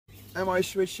am I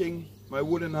switching my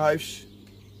wooden hives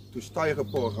to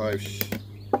styropor hives?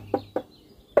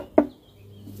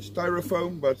 It's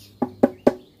styrofoam, but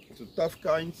it's a tough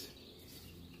kind.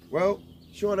 Well,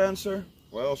 short answer,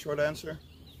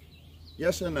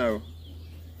 yes and no.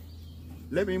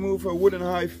 Let me move a wooden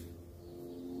hive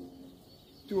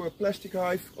to a plastic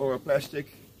hive, or a styropor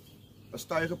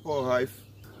hive.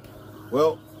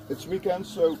 Well, it's weekend,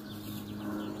 so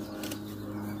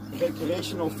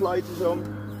recreational flight is on.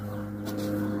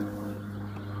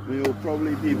 We'll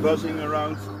probably be buzzing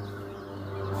around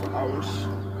for hours.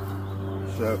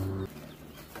 So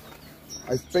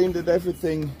I've painted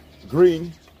everything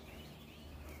green,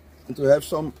 and to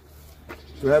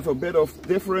have a bit of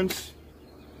difference,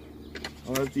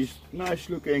 I'll have these nice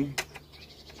looking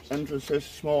entrances,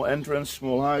 small entrance,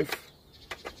 small hive,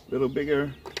 a little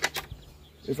bigger.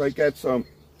 If I get some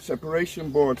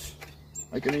separation boards,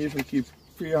 I can easily keep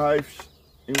 3 hives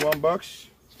in one box.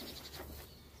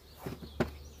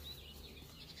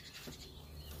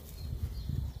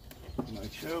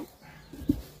 Like so.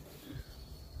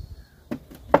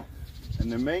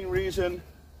 And the main reason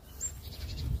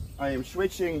I am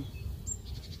switching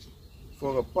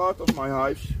for a part of my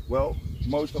hives, well,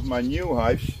 most of my new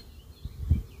hives,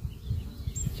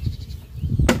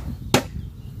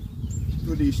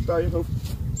 to these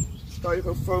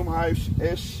styrofoam hives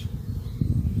is,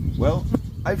 well,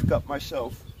 I've got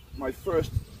myself my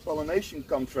first pollination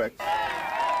contract.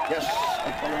 Yes,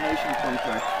 a pollination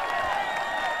contract.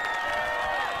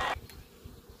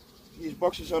 These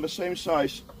boxes are the same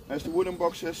size as the wooden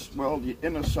boxes. Well, the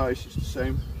inner size is the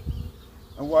same.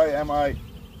 And why am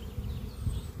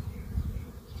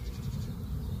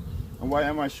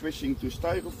I switching to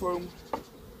styrofoam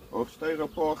or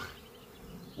styropor?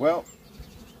 Well,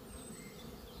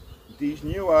 these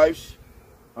new hives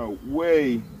are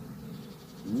way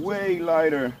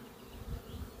lighter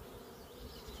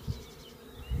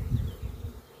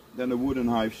than the wooden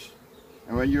hives.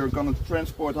 And when you're gonna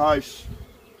transport hives,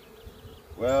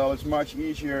 well, it's much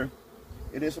easier.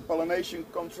 It is a pollination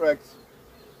contract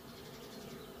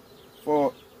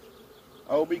for,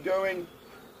 I'll be going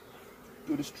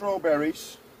to the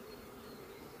strawberries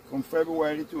from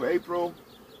February to April,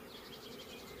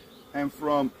 and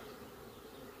from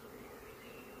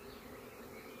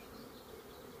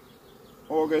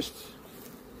August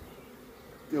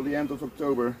till the end of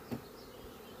October.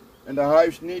 And the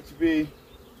hives need to be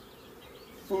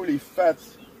fully fed.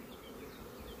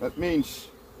 That means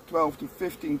 12 to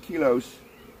 15 kilos,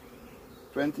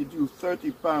 20 to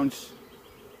 30 pounds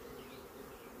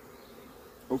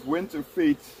of winter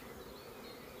feed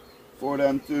for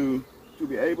them to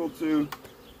be able to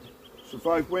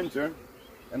survive winter.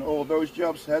 And all those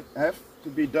jobs have to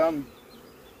be done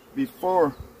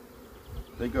before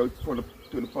they go to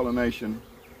the pollination.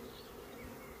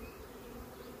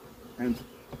 And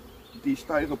these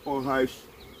styropor hives,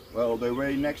 well, they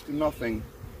weigh next to nothing,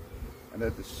 and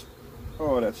that is,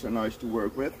 oh, that's so nice to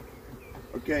work with.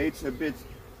 Okay, it's a bit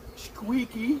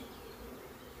squeaky,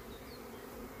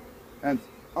 and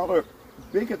other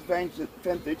big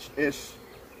advantage is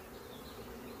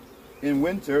in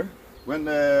winter, when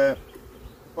the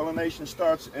pollination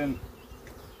starts in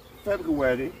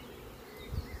February.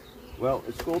 Well,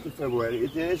 it's cold in February.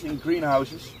 It is in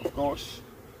greenhouses, of course.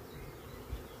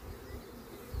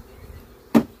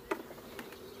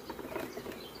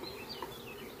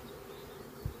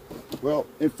 Well,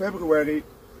 in February,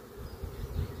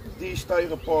 these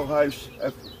styropor hives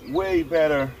have way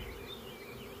better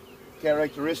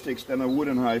characteristics than a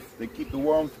wooden hive. They keep the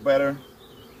warmth better,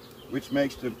 which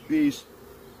makes the bees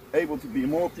able to be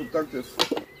more productive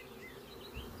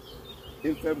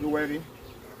in February.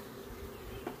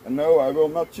 And no, I will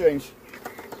not change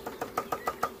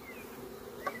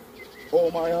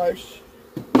all my hives.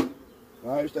 The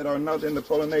hives that are not in the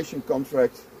pollination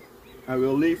contract, I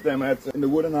will leave them in the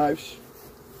wooden hives.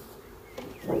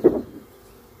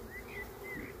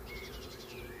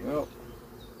 Well,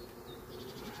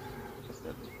 get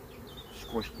that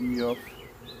squash bee off.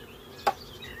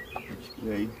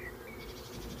 Okay.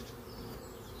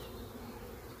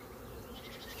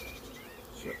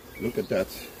 So, look at that.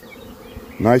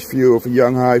 Nice view of a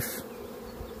young hive,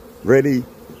 ready.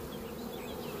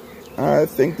 I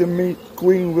think the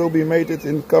queen will be mated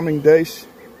in coming days,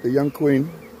 the young queen.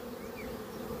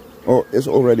 Or is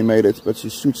already mated, but she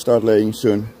should start laying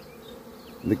soon.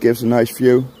 And it gives a nice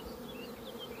view.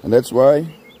 And that's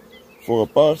why, for a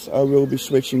part, I will be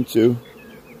switching to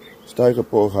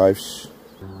styropor hives.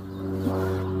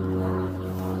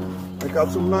 I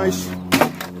got some nice.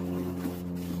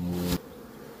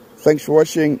 Thanks for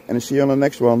watching, and I'll see you on the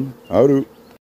next one. Houdoe.